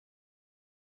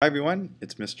Hi everyone,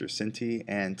 it's Mr. Sinti,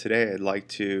 and today I'd like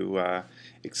to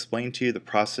explain to you the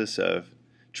process of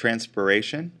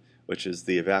transpiration, which is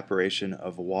the evaporation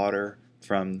of water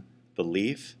from the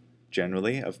leaf,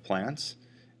 generally, of plants,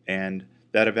 and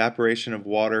that evaporation of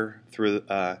water through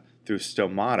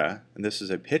stomata, and this is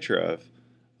a picture of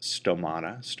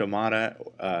stomata.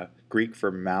 Stomata, Greek for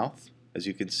mouth, as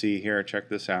you can see here. Check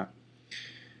this out.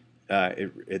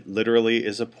 It literally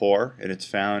is a pore, and it's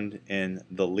found in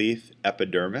the leaf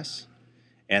epidermis.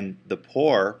 And the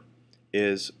pore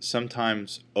is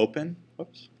sometimes open.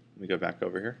 Whoops, let me go back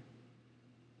over here.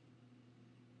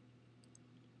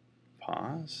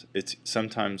 Pause. It's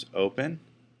sometimes open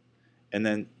and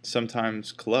then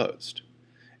sometimes closed.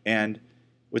 And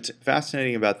what's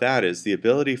fascinating about that is the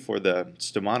ability for the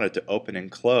stomata to open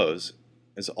and close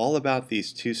is all about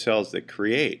these two cells that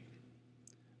create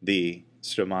the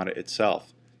stomata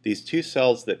itself. These two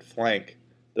cells that flank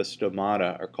the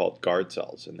stomata are called guard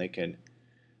cells, and they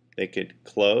could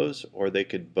close or they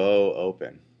could bow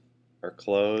open, or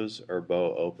close or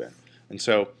bow open. And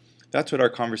so that's what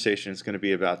our conversation is going to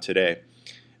be about today.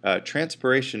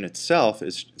 Transpiration itself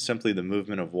is simply the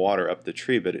movement of water up the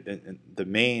tree, but the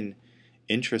main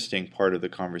interesting part of the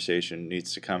conversation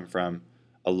needs to come from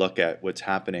a look at what's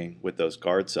happening with those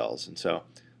guard cells. And so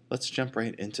let's jump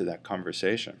right into that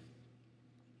conversation.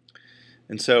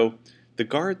 And so the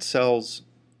guard cells,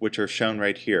 which are shown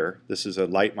right here, this is a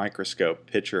light microscope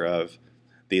picture of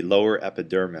the lower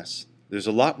epidermis. There's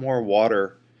a lot more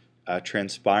water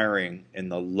transpiring in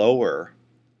the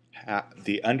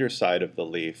the underside of the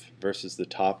leaf versus the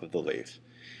top of the leaf.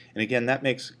 And again, that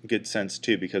makes good sense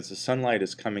too, because the sunlight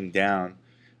is coming down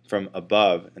from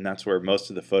above, and that's where most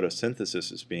of the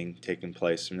photosynthesis is being taken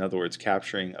place. In other words,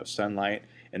 capturing of sunlight,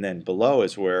 and then below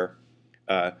is where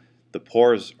the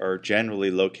pores are generally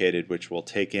located, which will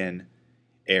take in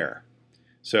air.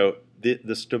 So the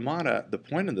stomata, the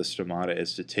point of the stomata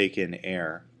is to take in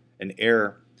air, and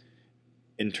air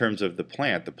in terms of the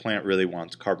plant really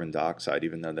wants carbon dioxide,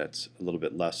 even though that's a little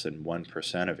bit less than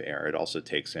 1% of air. It also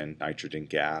takes in nitrogen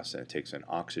gas and it takes in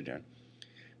oxygen.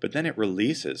 But then it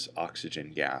releases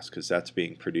oxygen gas because that's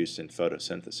being produced in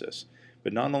photosynthesis.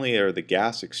 But not only are the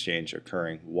gas exchange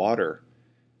occurring, water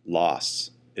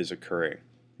loss is occurring.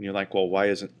 And you're like, well, why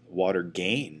isn't water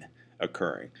gain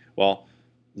occurring? Well,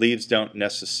 leaves don't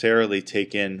necessarily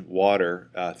take in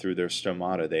water through their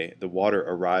stomata. The water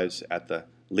arrives at the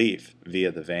leaf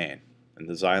via the vein, and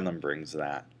the xylem brings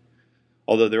that.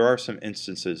 Although there are some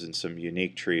instances in some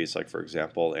unique trees, like for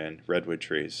example in redwood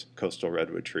trees, coastal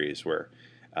redwood trees, where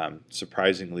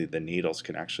surprisingly the needles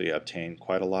can actually obtain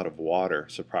quite a lot of water,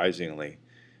 surprisingly,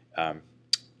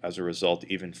 as a result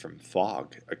even from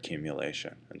fog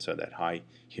accumulation. And so that high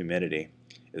humidity,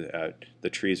 the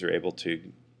trees are able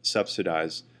to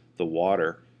subsidize the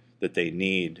water that they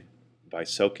need by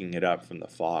soaking it up from the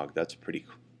fog. That's pretty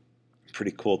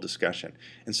cool discussion.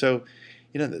 And so,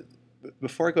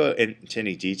 before I go into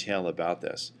any detail about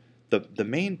this, the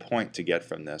main point to get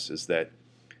from this is that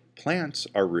plants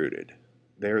are rooted.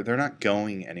 They're not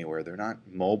going anywhere. They're not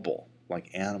mobile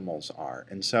like animals are.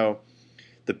 And so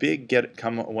the big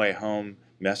come away home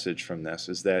message from this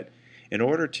is that in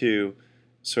order to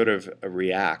sort of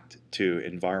react to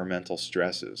environmental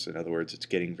stresses, in other words, it's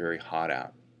getting very hot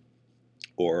out,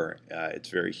 or it's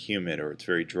very humid, or it's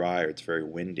very dry, or it's very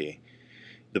windy,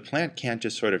 the plant can't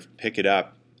just sort of pick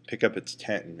up its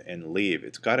tent and leave.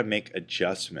 It's got to make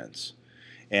adjustments.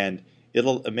 And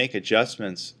it'll make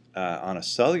adjustments on a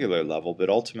cellular level, but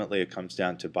ultimately it comes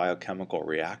down to biochemical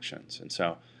reactions. And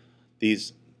so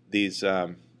these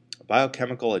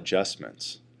biochemical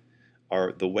adjustments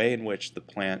are the way in which the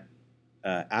plant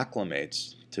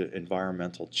acclimates to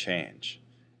environmental change.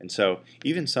 And so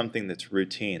even something that's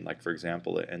routine, like for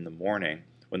example in the morning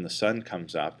when the sun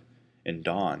comes up in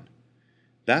dawn,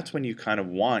 that's when you kind of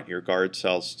want your guard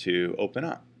cells to open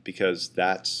up, because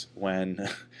that's when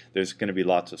there's going to be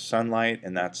lots of sunlight,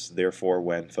 and that's therefore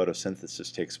when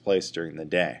photosynthesis takes place during the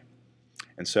day.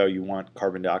 And so you want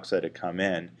carbon dioxide to come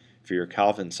in for your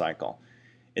Calvin cycle.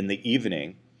 In the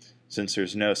evening, since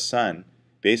there's no sun,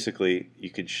 basically you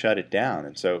could shut it down.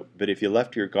 And so, but if you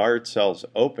left your guard cells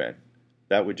open,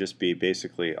 that would just be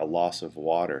basically a loss of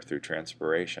water through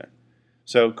transpiration.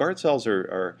 So guard cells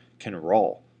can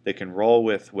roll. They can roll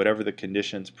with whatever the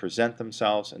conditions present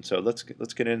themselves. And so let's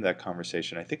get into that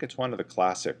conversation. I think it's one of the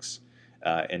classics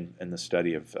in the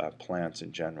study of plants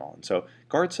in general. And so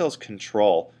guard cells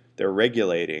control, they're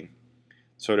regulating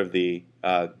sort of the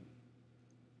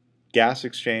gas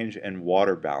exchange and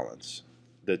water balance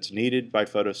that's needed by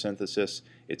photosynthesis.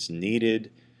 It's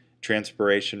needed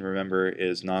Transpiration, remember,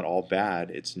 is not all bad.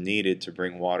 It's needed to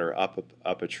bring water up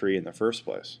a tree in the first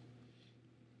place.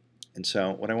 And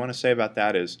so what I want to say about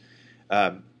that is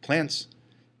plants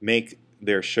make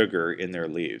their sugar in their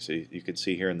leaves. You can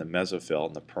see here in the mesophyll,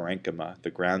 in the parenchyma,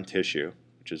 the ground tissue,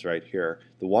 which is right here.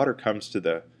 The water comes to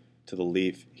the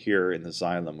leaf here in the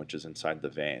xylem, which is inside the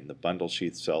vein. The bundle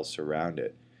sheath cells surround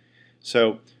it.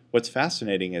 So what's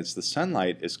fascinating is the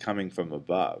sunlight is coming from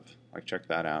above. Like, check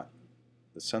that out.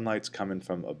 The sunlight's coming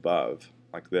from above,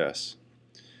 like this.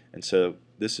 And so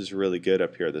this is really good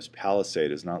up here. This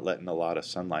palisade is not letting a lot of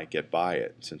sunlight get by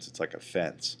it, since it's like a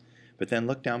fence. But then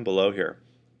look down below here.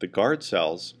 The guard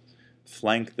cells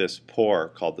flank this pore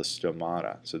called the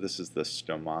stomata. So this is the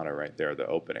stomata right there, the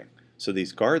opening. So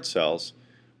these guard cells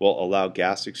will allow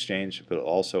gas exchange, but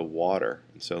also water.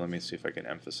 And so let me see if I can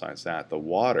emphasize that. The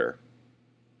water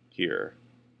here,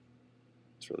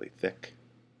 it's really thick.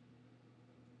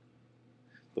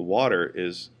 The water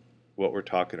is what we're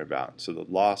talking about. So the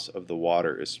loss of the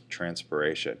water is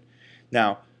transpiration.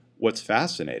 Now, what's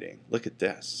fascinating, look at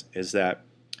this, is that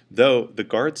though the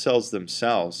guard cells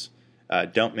themselves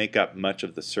don't make up much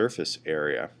of the surface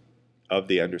area of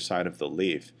the underside of the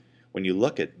leaf, when you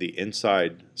look at the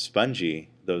inside spongy,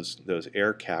 those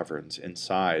air caverns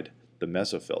inside the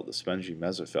mesophyll, the spongy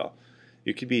mesophyll,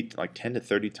 you could be like 10 to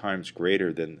 30 times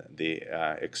greater than the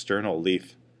external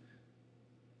leaf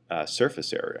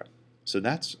surface area. So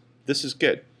this is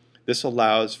good. This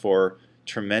allows for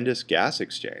tremendous gas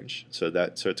exchange, so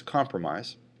it's a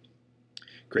compromise.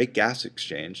 Great gas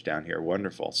exchange down here,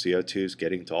 wonderful. CO2 is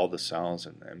getting to all the cells,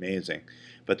 and amazing.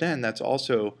 But then that's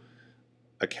also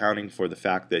accounting for the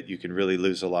fact that you can really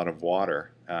lose a lot of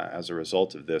water as a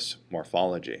result of this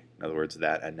morphology. In other words,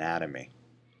 that anatomy.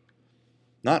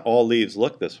 Not all leaves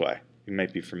look this way. You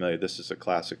might be familiar. This is a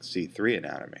classic C3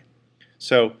 anatomy.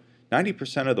 So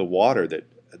 90% of the water that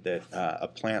a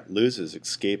plant loses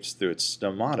escapes through its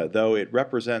stomata, though it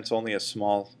represents only a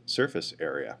small surface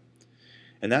area.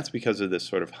 And that's because of this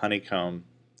sort of honeycomb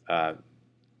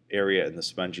area in the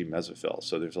spongy mesophyll.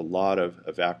 So there's a lot of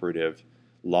evaporative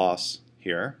loss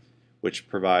here, which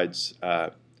provides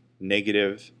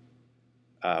negative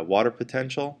water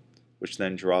potential, which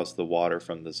then draws the water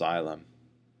from the xylem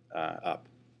up.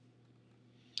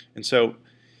 And so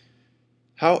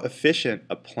how efficient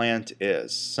a plant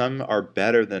is. Some are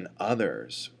better than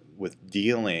others with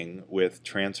dealing with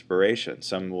transpiration.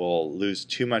 Some will lose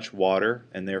too much water,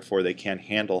 and therefore they can't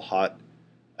handle hot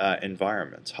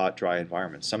environments, hot, dry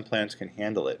environments. Some plants can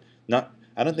handle it.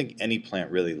 I don't think any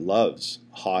plant really loves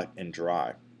hot and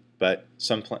dry, but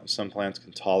some plants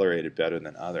can tolerate it better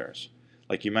than others.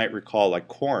 Like you might recall, like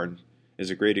corn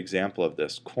is a great example of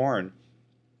this. Corn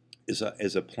is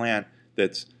a plant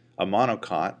that's a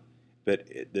monocot, but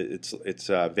its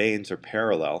veins are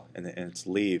parallel in its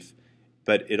leaf,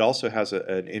 but it also has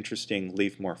an interesting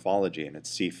leaf morphology, and it's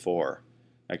C4.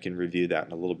 I can review that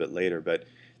in a little bit later, but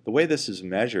the way this is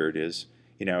measured is,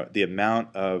 the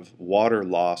amount of water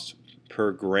loss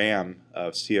per gram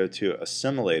of CO2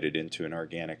 assimilated into an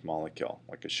organic molecule,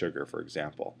 like a sugar, for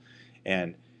example.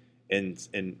 And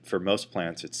for most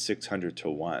plants, it's 600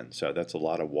 to 1, so that's a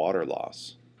lot of water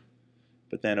loss.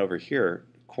 But then over here,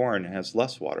 corn has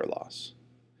less water loss.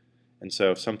 And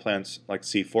so some plants, like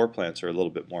C4 plants, are a little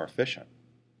bit more efficient.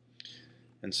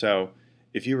 And so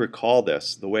if you recall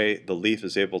this, the way the leaf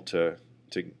is able to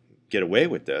get away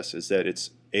with this is that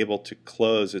it's able to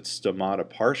close its stomata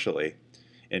partially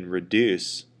and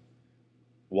reduce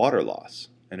water loss.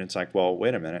 And it's like, well,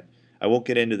 wait a minute. I won't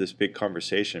get into this big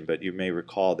conversation, but you may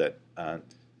recall that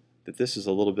that this is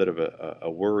a little bit of a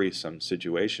worrisome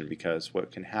situation, because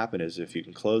what can happen is if you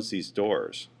can close these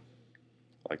doors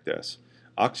like this,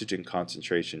 oxygen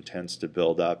concentration tends to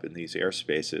build up in these air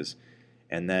spaces,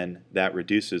 and then that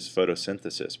reduces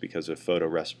photosynthesis because of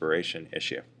photorespiration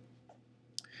issue.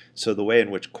 So the way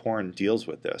in which corn deals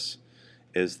with this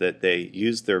is that they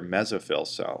use their mesophyll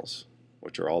cells,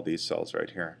 which are all these cells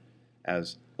right here,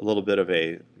 as a little bit of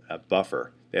a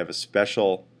buffer. They have a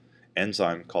special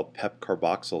enzyme called PEP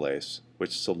carboxylase, which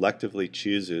selectively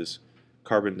chooses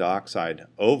carbon dioxide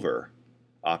over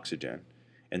oxygen,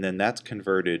 and then that's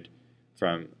converted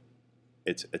from,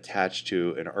 it's attached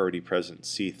to an already present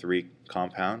C3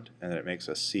 compound, and then it makes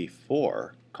a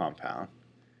C4 compound,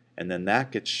 and then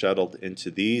that gets shuttled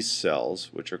into these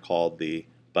cells, which are called the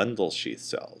bundle sheath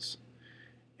cells.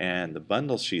 And the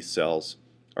bundle sheath cells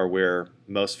are where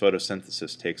most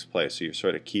photosynthesis takes place, so you're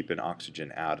sort of keeping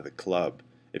oxygen out of the club,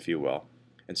 if you will.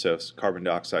 And so carbon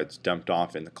dioxide is dumped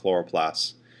off in the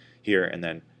chloroplasts here, and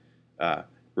then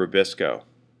ribosco,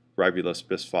 ribulose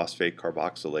bisphosphate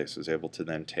carboxylase, is able to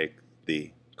then take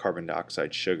the carbon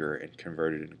dioxide sugar and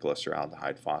convert it into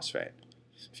glyceraldehyde phosphate,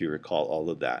 if you recall all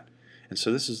of that. And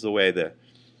so this is the way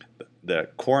the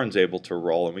corn's able to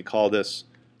roll, and we call this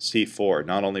C4,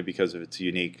 not only because of its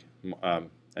unique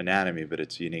anatomy, but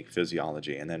its unique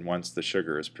physiology. And then once the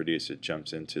sugar is produced, it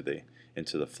jumps into the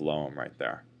phloem right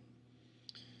there.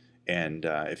 And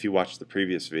if you watched the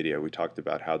previous video, we talked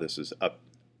about how this is up.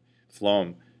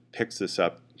 Phloem picks this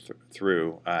up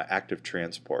through active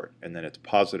transport, and then it's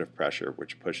positive pressure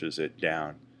which pushes it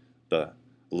down the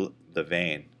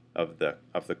vein of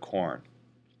the corn.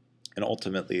 And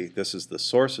ultimately, this is the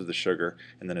source of the sugar,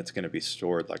 and then it's going to be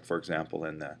stored, like for example,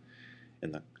 in the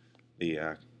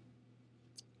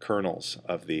kernels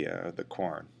of the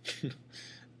corn.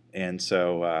 And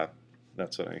so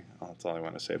that's all I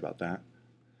want to say about that.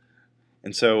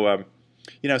 And so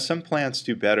you know, some plants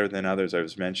do better than others. I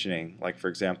was mentioning, like for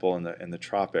example, in the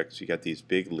tropics, you got these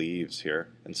big leaves here,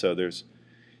 and so there's,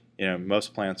 you know,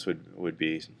 most plants would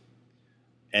be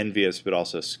envious but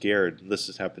also scared.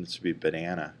 This happens to be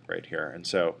banana right here, and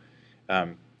so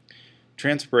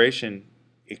transpiration,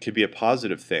 it could be a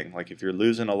positive thing. Like if you're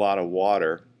losing a lot of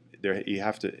water,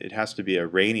 it has to be a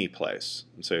rainy place,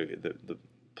 and so the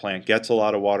plant gets a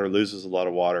lot of water, loses a lot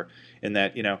of water, in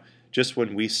that, you know, just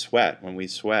when we sweat,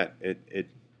 it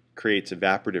creates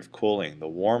evaporative cooling. The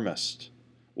warmest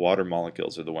water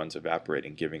molecules are the ones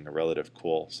evaporating, giving a relative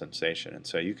cool sensation. And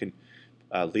so you can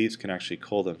leaves can actually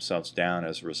cool themselves down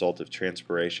as a result of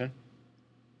transpiration.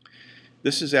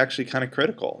 This is actually kind of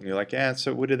critical. And you're like, yeah,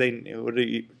 so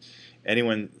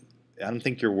anyone, I don't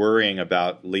think you're worrying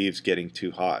about leaves getting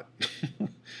too hot.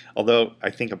 Although I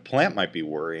think a plant might be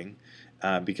worrying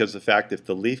because the fact if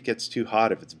the leaf gets too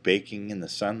hot, if it's baking in the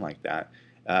sun like that,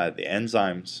 the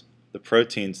enzymes, the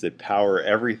proteins that power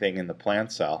everything in the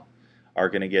plant cell are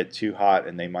going to get too hot,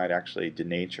 and they might actually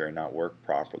denature and not work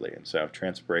properly. And so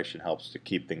transpiration helps to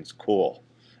keep things cool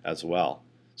as well.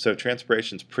 So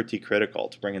transpiration is pretty critical.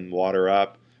 It's bringing water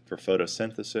up for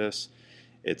photosynthesis.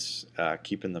 It's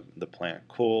keeping the plant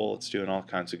cool. It's doing all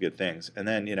kinds of good things. And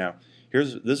then, you know,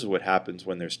 this is what happens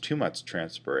when there's too much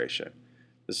transpiration.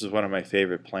 This is one of my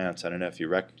favorite plants. I don't know if you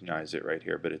recognize it right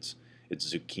here, but it's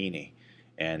zucchini.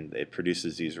 And it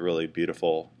produces these really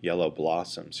beautiful yellow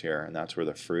blossoms here, and that's where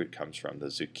the fruit comes from, the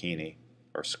zucchini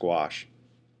or squash.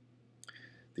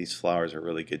 These flowers are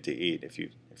really good to eat. If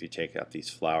you take out these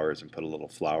flowers and put a little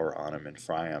flour on them and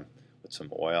fry them with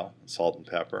some oil, salt and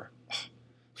pepper,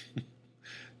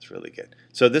 it's really good.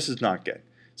 So this is not good.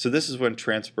 So this is when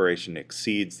transpiration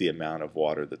exceeds the amount of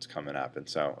water that's coming up, and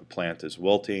so a plant is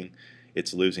wilting,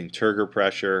 it's losing turgor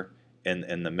pressure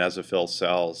in the mesophyll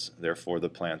cells, therefore the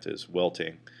plant is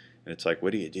wilting. And it's like,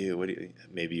 what do you do?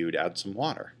 Maybe you would add some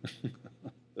water.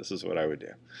 This is what I would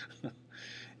do.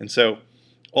 And so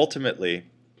ultimately,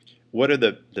 what are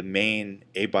the main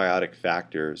abiotic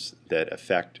factors that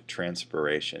affect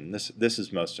transpiration? This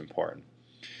is most important.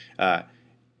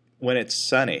 When it's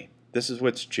sunny, this is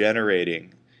what's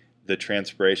generating the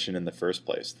transpiration in the first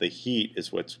place. The heat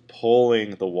is what's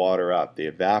pulling the water up, the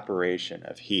evaporation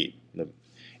of heat.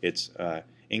 It's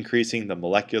increasing the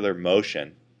molecular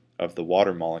motion of the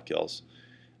water molecules.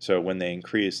 So when they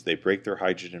increase, they break their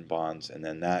hydrogen bonds, and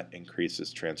then that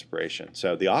increases transpiration.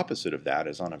 So the opposite of that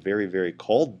is on a very, very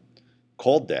cold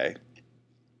day,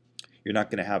 you're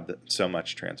not going to have so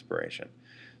much transpiration.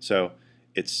 So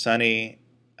it's sunny.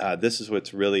 This is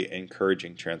what's really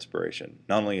encouraging transpiration.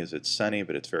 Not only is it sunny,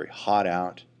 but it's very hot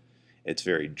out. It's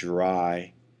very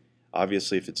dry.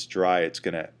 Obviously, if it's dry, it's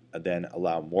going to then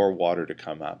allow more water to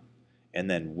come up. And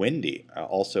then windy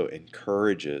also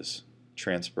encourages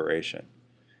transpiration.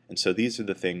 And so these are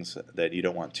the things that you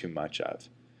don't want too much of.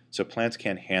 So plants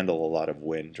can't handle a lot of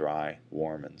wind, dry,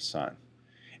 warm, and sun.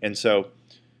 And so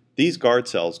these guard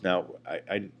cells, now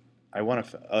I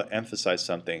want to emphasize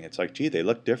something. It's like, gee, they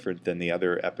look different than the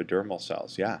other epidermal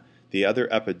cells. Yeah, the other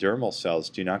epidermal cells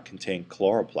do not contain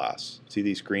chloroplasts. See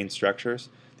these green structures?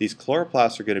 These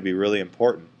chloroplasts are going to be really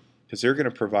important because they're going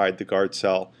to provide the guard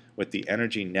cell with the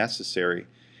energy necessary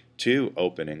to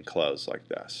open and close like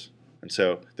this. And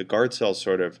so the guard cells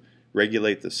sort of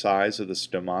regulate the size of the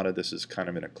stomata. This is kind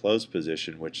of in a closed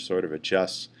position, which sort of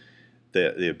adjusts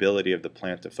the ability of the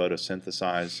plant to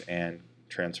photosynthesize and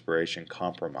transpiration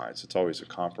compromise. It's always a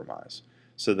compromise.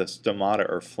 So the stomata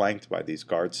are flanked by these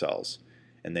guard cells,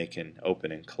 and they can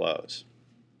open and close.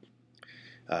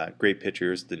 Great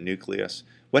picture is the nucleus.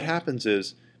 What happens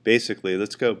is, basically,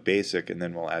 let's go basic and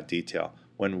then we'll add detail.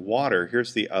 When water,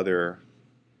 here's the other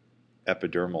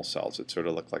epidermal cells that sort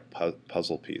of look like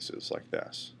puzzle pieces like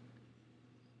this,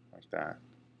 like that.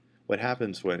 What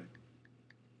happens when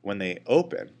they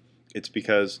open, it's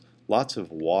because lots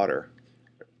of water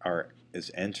are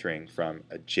is entering from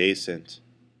adjacent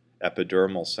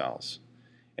epidermal cells.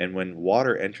 And when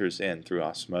water enters in through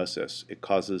osmosis, it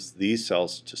causes these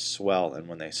cells to swell, and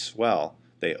when they swell,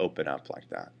 they open up like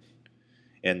that.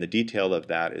 And the detail of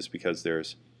that is because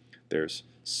there's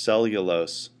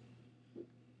cellulose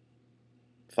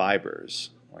fibers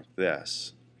like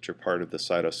this, which are part of the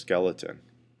cytoskeleton.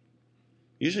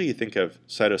 Usually you think of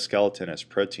cytoskeleton as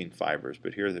protein fibers,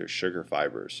 but here there's sugar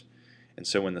fibers. And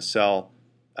so when the cell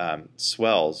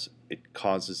swells, it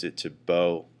causes it to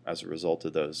bow as a result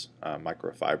of those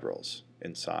microfibrils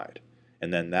inside.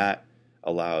 And then that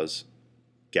allows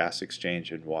gas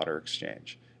exchange and water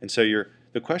exchange. And so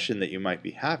the question that you might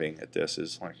be having at this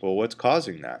is like, well, what's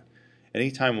causing that?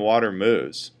 Anytime water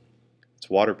moves, it's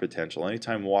water potential.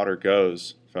 Anytime water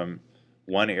goes from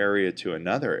one area to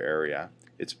another area,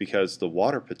 it's because the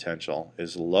water potential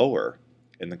is lower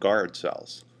in the guard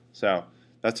cells. So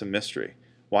that's a mystery.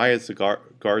 Why is the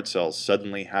guard cells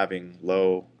suddenly having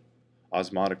low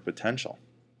osmotic potential?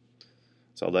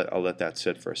 So I'll let that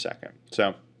sit for a second.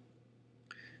 So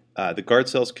the guard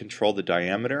cells control the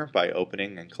diameter by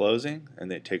opening and closing,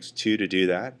 and it takes two to do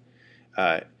that.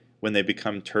 When they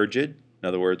become turgid, in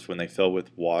other words, when they fill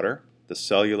with water, the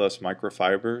cellulose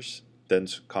microfibers then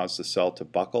cause the cell to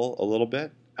buckle a little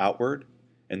bit outward,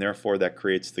 and therefore that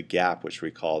creates the gap, which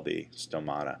we call the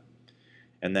stomata.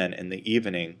 And then in the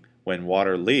evening, when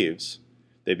water leaves,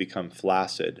 they become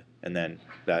flaccid, and then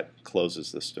that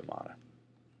closes the stomata.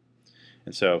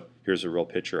 And so here's a real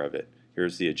picture of it.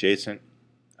 Here's the adjacent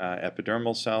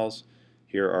epidermal cells.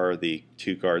 Here are the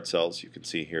two guard cells. You can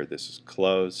see here this is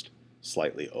closed,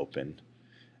 slightly open,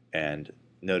 and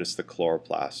notice the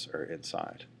chloroplasts are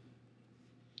inside.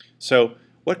 So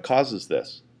what causes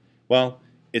this? Well,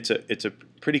 it's a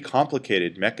pretty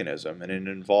complicated mechanism, and it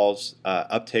involves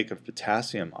uptake of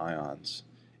potassium ions,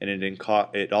 and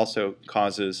it also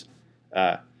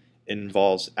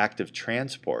involves active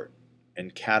transport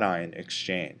and cation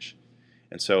exchange.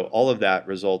 And so all of that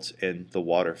results in the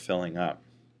water filling up.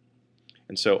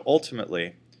 And so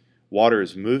ultimately, water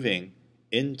is moving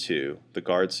into the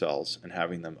guard cells and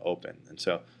having them open. And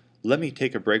so let me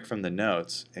take a break from the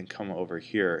notes and come over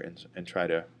here and try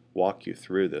to walk you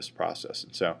through this process.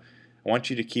 And so I want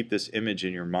you to keep this image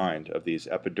in your mind of these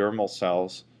epidermal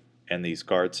cells and these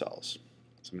guard cells.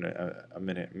 So I'm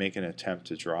going to make an attempt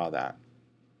to draw that.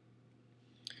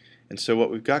 And so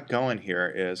what we've got going here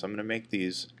is I'm going to make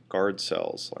these guard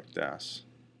cells like this.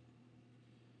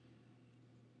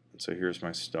 And so here's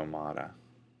my stomata,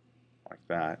 like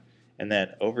that. And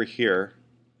then over here,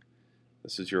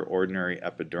 this is your ordinary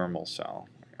epidermal cell.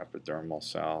 Epidermal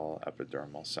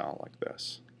cell, like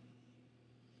this.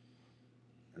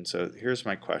 And so here's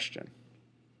my question.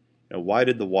 Why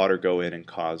did the water go in and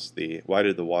why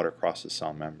did the water cross the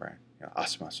cell membrane?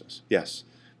 Osmosis, yes.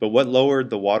 But what lowered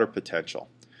the water potential?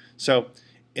 So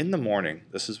in the morning,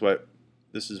 this is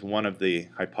one of the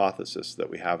hypotheses that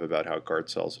we have about how guard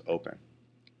cells open.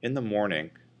 In the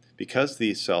morning, because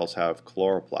these cells have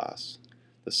chloroplasts,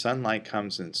 the sunlight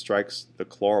comes and strikes the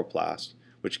chloroplast,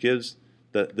 which gives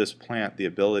this plant the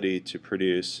ability to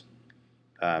produce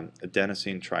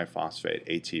adenosine triphosphate,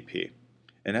 ATP.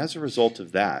 And as a result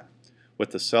of that, what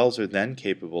the cells are then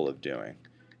capable of doing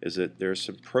is that there's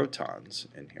some protons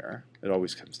in here. It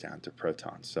always comes down to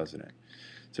protons, doesn't it?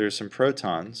 So there's some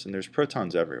protons, and there's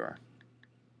protons everywhere.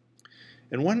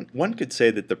 And one could say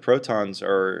that the protons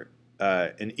are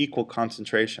in equal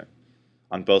concentration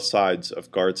on both sides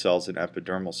of guard cells and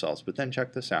epidermal cells. But then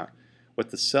check this out. What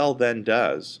the cell then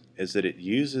does is that it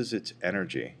uses its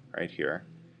energy right here,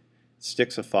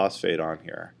 sticks a phosphate on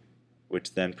here,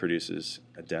 which then produces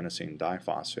adenosine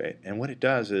diphosphate. And what it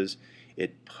does is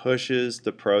it pushes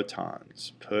the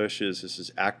protons, this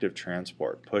is active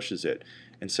transport, pushes it.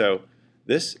 And so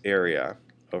this area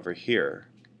over here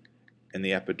in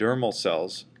the epidermal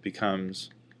cells becomes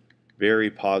very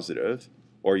positive,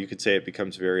 or you could say it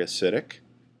becomes very acidic,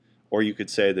 or you could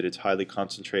say that it's highly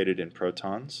concentrated in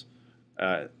protons,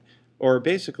 or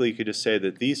basically you could just say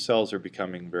that these cells are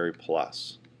becoming very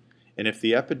plus. And if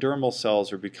the epidermal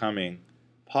cells are becoming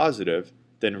positive,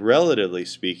 then relatively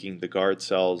speaking, the guard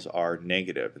cells are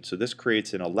negative. And so this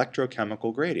creates an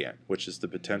electrochemical gradient, which is the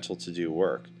potential to do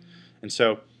work. And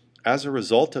so as a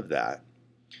result of that,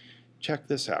 check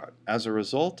this out. As a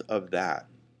result of that,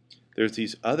 there's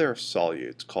these other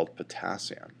solutes called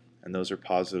potassium, and those are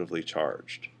positively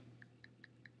charged.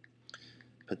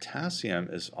 Potassium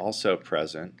is also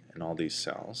present in all these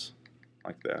cells,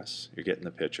 like this. You're getting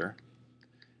the picture,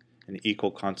 in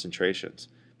equal concentrations.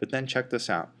 But then check this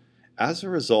out. As a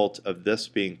result of this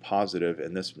being positive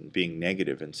and this being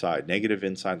negative inside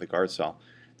the guard cell,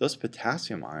 those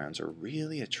potassium ions are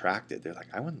really attracted. They're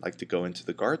like, I would like to go into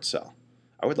the guard cell.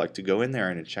 I would like to go in there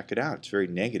and check it out. It's very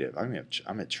negative.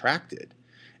 I'm attracted.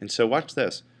 And so watch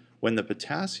this. When the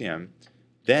potassium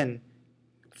then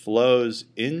flows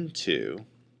into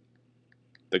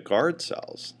the guard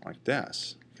cells like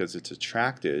this, because it's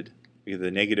attracted by the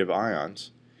negative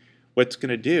ions, what's going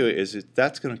to do is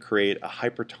that's going to create a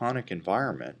hypertonic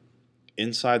environment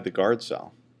inside the guard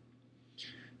cell.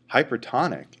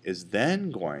 Hypertonic is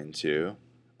then going to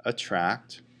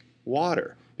attract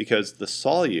water because the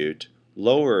solute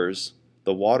lowers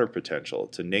the water potential.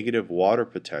 It's a negative water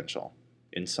potential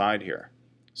inside here.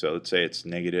 So let's say it's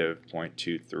negative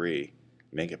 0.23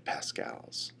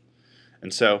 megapascals.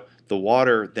 And so the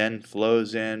water then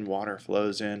flows in, water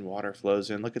flows in, water flows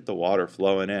in. Look at the water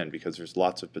flowing in because there's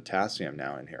lots of potassium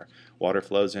now in here. Water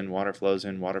flows in, water flows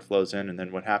in, water flows in, and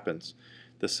then what happens?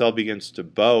 The cell begins to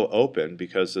bow open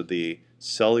because of the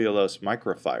cellulose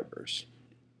microfibers.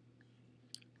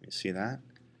 You see that?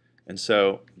 And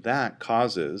so that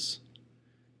causes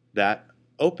that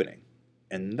opening.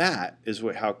 And that is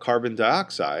how carbon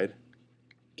dioxide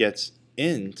gets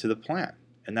into the plant.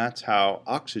 And that's how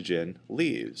oxygen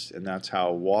leaves. And that's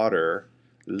how water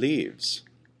leaves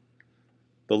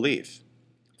the leaf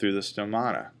through the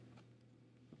stomata.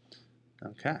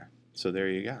 Okay, so there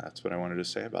you go. That's what I wanted to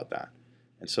say about that.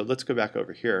 And so let's go back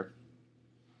over here.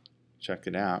 Check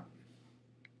it out.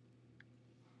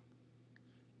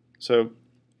 So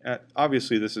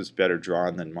obviously this is better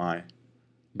drawn than mine.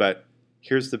 But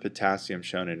here's the potassium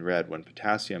shown in red. When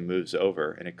potassium moves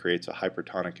over and it creates a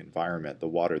hypertonic environment, the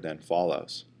water then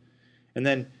follows. And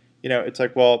then, it's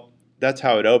like, well, that's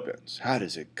how it opens. How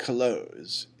does it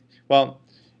close? Well,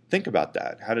 think about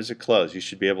that. How does it close? You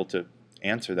should be able to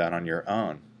answer that on your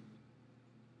own.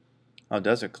 How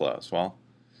does it close? Well,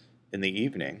 in the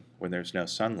evening, when there's no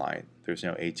sunlight, there's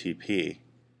no ATP.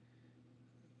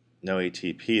 No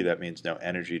ATP, that means no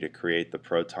energy to create the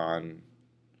proton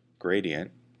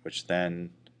gradient, which then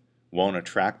won't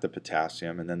attract the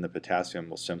potassium, and then the potassium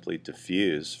will simply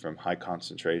diffuse from high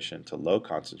concentration to low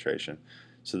concentration.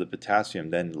 So the potassium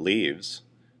then leaves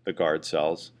the guard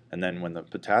cells, and then when the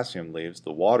potassium leaves,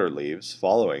 the water leaves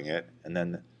following it, and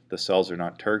then the cells are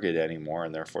not turgid anymore,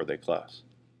 and therefore they close.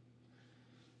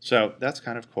 So that's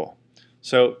kind of cool.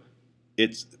 So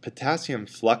it's potassium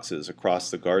fluxes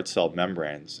across the guard cell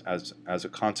membranes as a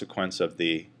consequence of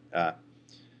the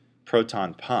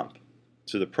proton pump.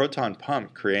 So the proton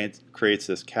pump creates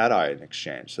this cation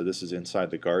exchange. So this is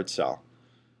inside the guard cell.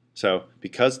 So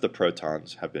because the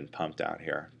protons have been pumped out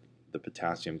here, the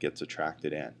potassium gets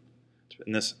attracted in.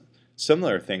 And this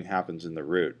similar thing happens in the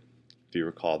root, if you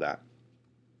recall that.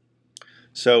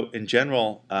 So in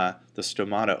general, the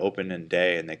stomata open in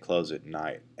day and they close at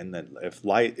night. And then if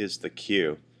light is the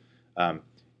cue,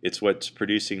 it's what's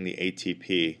producing the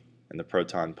ATP and the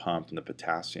proton pump and the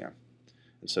potassium.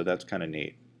 And so that's kind of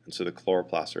neat. And so the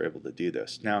chloroplasts are able to do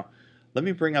this. Now, let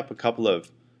me bring up a couple of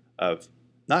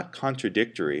not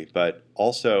contradictory, but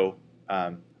also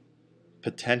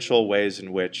potential ways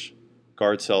in which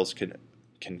guard cells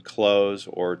can close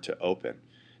or to open.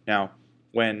 Now,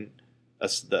 when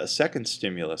the second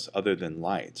stimulus other than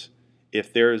light,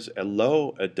 if there's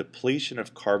a depletion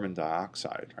of carbon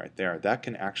dioxide right there, that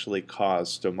can actually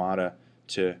cause stomata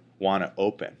to want to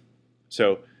open.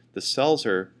 So the cells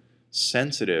are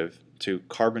sensitive to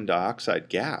carbon dioxide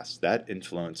gas. That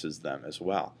influences them as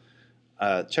well.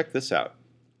 Check this out.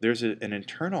 There's an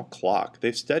internal clock.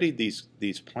 They've studied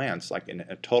these plants like in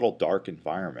a total dark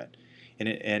environment,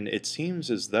 and it seems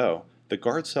as though the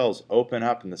guard cells open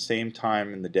up in the same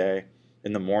time in the day,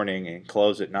 in the morning, and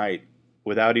close at night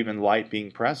without even light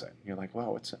being present. You're like,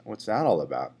 wow, what's that all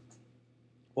about?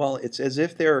 Well, it's as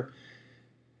if they're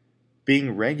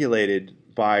being regulated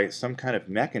by some kind of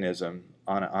mechanism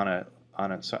on a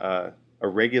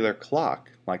regular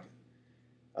clock, like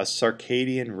a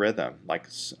circadian rhythm. Like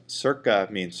circa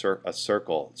means a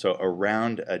circle, so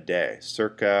around a day.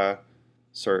 Circa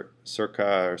or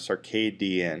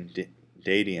circadian.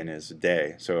 Dadian is a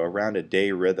day, so around a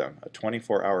day rhythm, a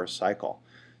 24-hour cycle.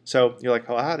 So you're like,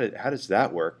 well, how does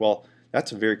that work? Well,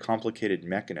 that's a very complicated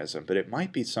mechanism, but it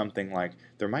might be something like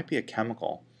there might be a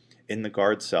chemical in the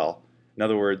guard cell, in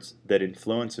other words, that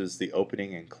influences the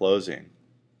opening and closing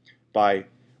by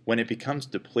when it becomes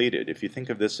depleted. If you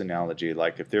think of this analogy,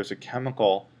 like if there's a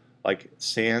chemical like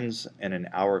sands in an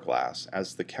hourglass,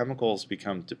 as the chemicals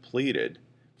become depleted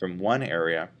from one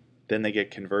area, then they get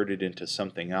converted into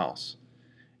something else,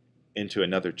 into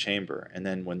another chamber, and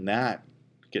then when that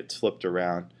gets flipped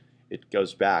around, it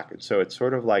goes back. And so it's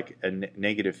sort of like a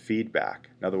negative feedback.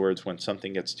 In other words, when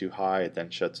something gets too high, it then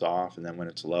shuts off, and then when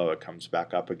it's low, it comes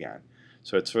back up again.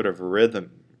 So it's sort of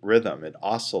rhythm, it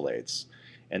oscillates,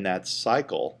 and that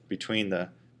cycle between the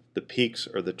peaks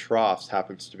or the troughs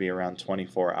happens to be around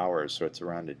 24 hours, so it's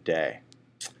around a day.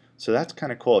 So that's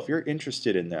kind of cool. If you're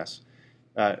interested in this,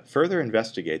 further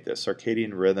investigate this,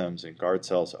 circadian rhythms and guard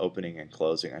cells opening and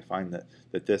closing. I find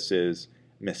that this is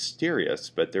mysterious,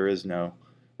 but there is no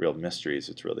real mysteries.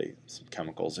 It's really some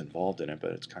chemicals involved in it,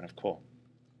 but it's kind of cool.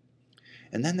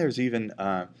 And then there's even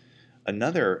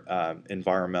another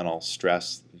environmental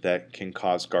stress that can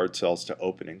cause guard cells to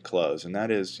open and close, and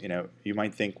that is, you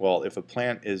might think, well, if a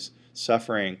plant is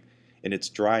suffering and it's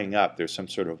drying up, there's some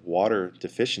sort of water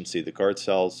deficiency, the guard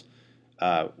cells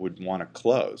would want to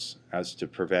close as to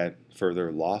prevent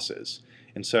further losses.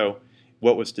 And so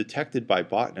what was detected by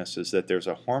botanists is that there's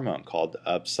a hormone called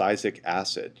abscisic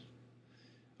acid.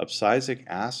 Abscisic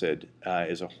acid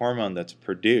is a hormone that's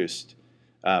produced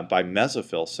by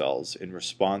mesophyll cells in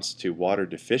response to water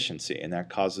deficiency, and that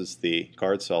causes the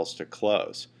guard cells to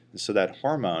close. And so that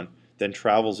hormone then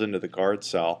travels into the guard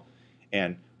cell,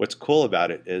 and what's cool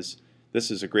about it is this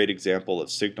is a great example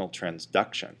of signal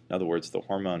transduction. In other words, the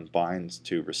hormone binds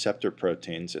to receptor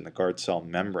proteins in the guard cell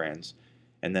membranes,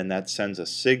 and then that sends a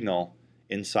signal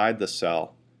inside the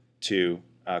cell to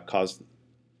cause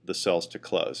the cells to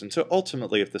close. And so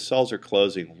ultimately, if the cells are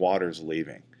closing, water's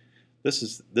leaving. This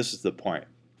is the point.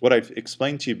 What I've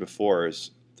explained to you before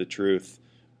is the truth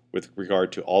with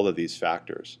regard to all of these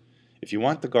factors. If you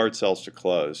want the guard cells to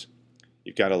close,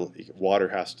 water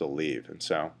has to leave, and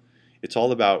so it's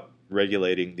all about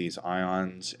regulating these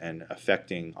ions and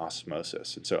affecting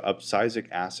osmosis. And so abscisic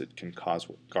acid can cause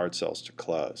guard cells to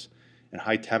close, and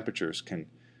high temperatures can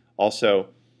also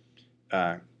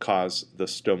cause the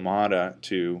stomata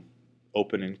to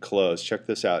open and close. Check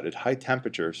this out. At high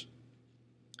temperatures,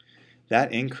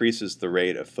 that increases the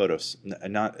rate of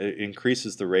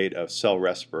increases the rate of cell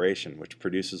respiration, which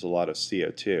produces a lot of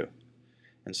CO2.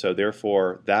 And so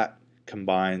therefore, that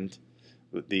combined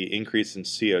with the increase in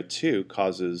CO2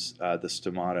 causes the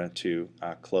stomata to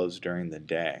close during the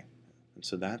day. And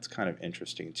so that's kind of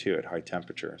interesting too at high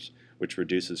temperatures, which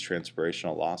reduces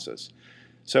transpirational losses.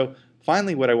 So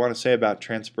finally, what I want to say about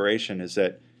transpiration is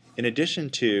that in addition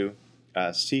to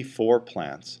C4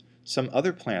 plants, some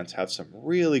other plants have some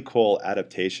really cool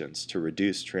adaptations to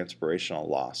reduce transpirational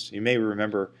loss. You may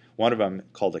remember one of them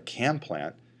called a CAM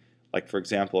plant, like for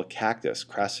example a cactus,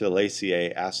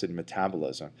 Crassulaceae acid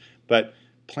metabolism. But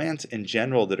plants in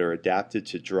general that are adapted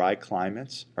to dry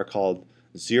climates are called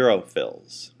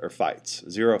xerophytes, or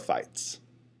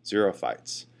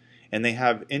xerophytes. And they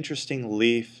have interesting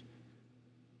leaf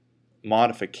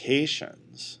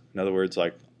modifications, in other words,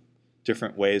 like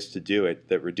different ways to do it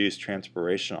that reduce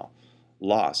transpirational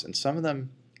loss. And some of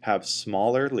them have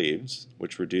smaller leaves,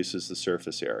 which reduces the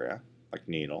surface area, like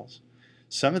needles.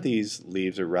 Some of these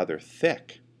leaves are rather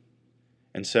thick,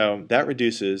 and so that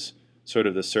reduces sort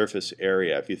of the surface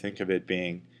area. If you think of it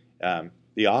being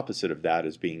the opposite of that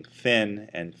as being thin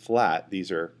and flat,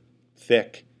 these are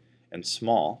thick and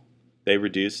small. They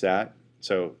reduce that,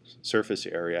 so surface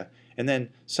area. And then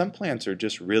some plants are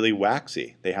just really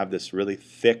waxy. They have this really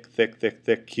thick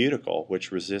cuticle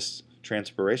which resists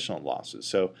transpirational losses.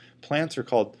 So plants are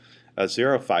called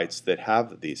xerophytes that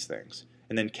have these things.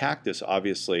 And then cactus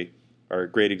obviously are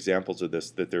great examples of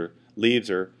this, that their leaves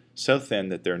are so thin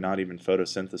that they're not even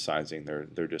photosynthesizing.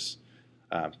 They're just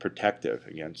protective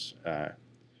against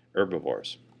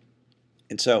herbivores.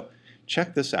 And so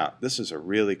check this out. This is a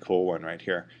really cool one right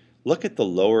here. Look at the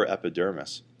lower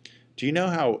epidermis. Do you know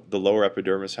how the lower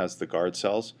epidermis has the guard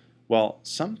cells? Well,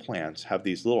 some plants have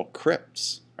these little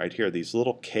crypts right here, these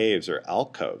little caves or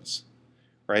alcoves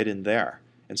right in there.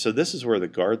 And so this is where the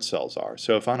guard cells are.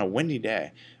 So if on a windy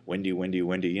day, windy,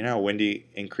 you know how windy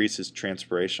increases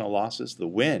transpirational losses? The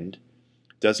wind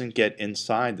doesn't get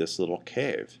inside this little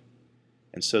cave.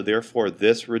 And so therefore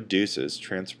this reduces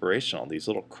transpirational, these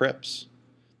little crypts.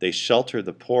 They shelter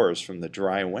the pores from the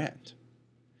dry wind.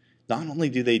 Not only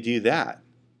do they do that,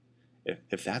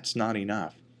 if that's not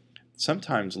enough,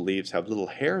 sometimes leaves have little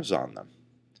hairs on them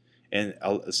and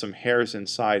some hairs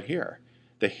inside here.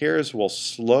 The hairs will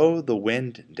slow the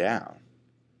wind down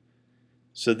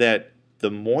so that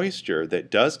the moisture that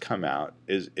does come out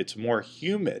it's more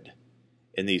humid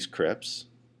in these crypts,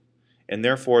 and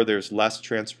therefore there's less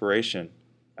transpiration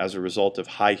as a result of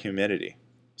high humidity.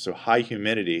 So high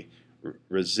humidity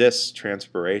resists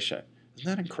transpiration. Isn't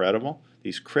that incredible?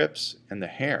 These crypts and the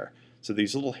hair. So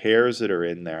these little hairs that are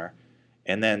in there,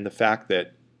 and then the fact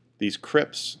that these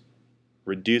crypts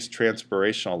reduce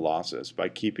transpirational losses by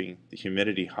keeping the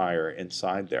humidity higher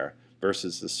inside there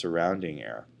versus the surrounding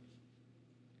air.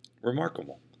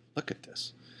 Remarkable. Look at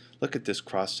this. Look at this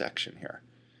cross section here.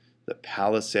 the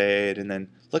palisade, and then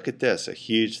look at this, a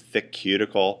huge thick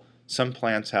cuticle. Some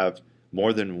plants have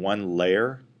more than one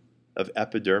layer of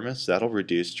epidermis. That'll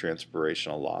reduce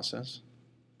transpirational losses.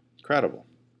 Incredible.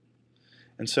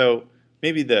 And so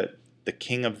maybe the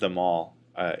king of them all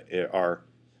are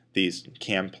these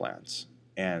cam plants.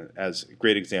 And as a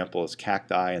great example is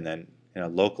cacti, and then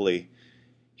locally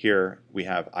here we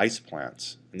have ice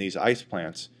plants. And these ice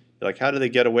plants, you're like, how do they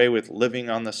get away with living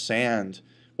on the sand?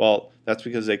 Well, that's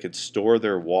because they could store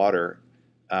their water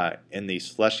in these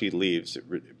fleshy leaves.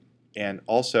 And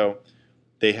also,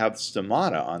 they have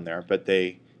stomata on there, but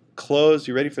they close,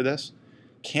 you ready for this?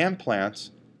 Cam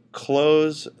plants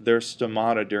close their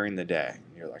stomata during the day.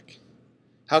 You're like,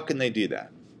 how can they do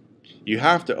that? You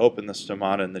have to open the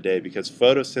stomata in the day because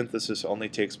photosynthesis only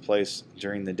takes place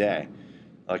during the day.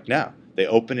 Like, no, they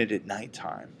open it at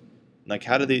nighttime. Like,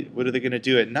 what are they going to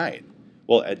do at night?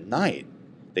 Well, at night,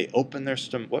 they open their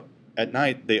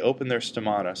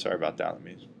stomata. Sorry about that. Let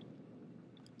me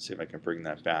see if I can bring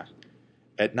that back.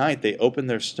 At night, they open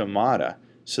their stomata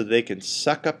so they can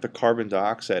suck up the carbon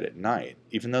dioxide at night,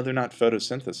 even though they're not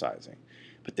photosynthesizing.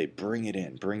 But they bring it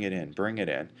in, bring it in, bring it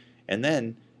in, and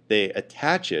then they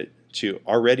attach it to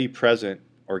already present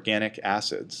organic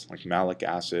acids, like malic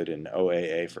acid and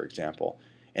OAA, for example,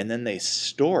 and then they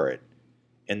store it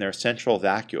in their central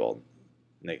vacuole,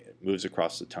 and it moves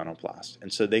across the tonoplast.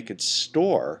 And so they could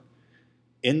store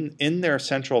in their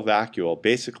central vacuole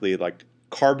basically like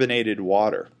carbonated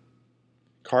water,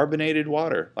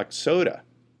 like soda.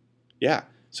 Yeah,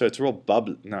 so it's real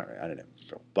bubbly. No, I don't know,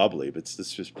 real bubbly, but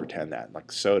let's just pretend that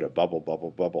like soda, bubble,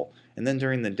 bubble, bubble. And then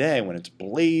during the day, when it's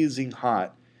blazing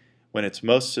hot, when it's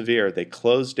most severe, they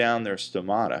close down their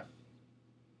stomata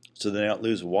so they don't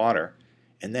lose water.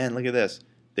 And then look at this: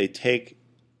 they take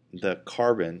the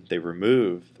carbon, they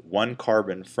remove one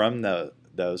carbon from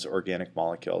those organic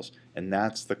molecules, and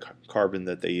that's the carbon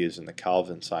that they use in the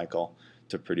Calvin cycle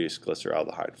to produce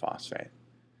glyceraldehyde phosphate.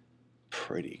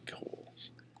 Pretty cool.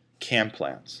 Cam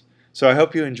plants. So I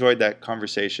hope you enjoyed that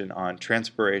conversation on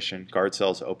transpiration, guard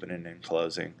cells opening and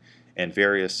closing, and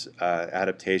various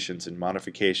adaptations and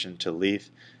modification to leaf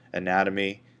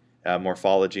anatomy,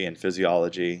 morphology, and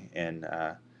physiology in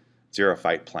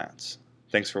xerophyte plants.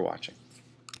 Thanks for watching.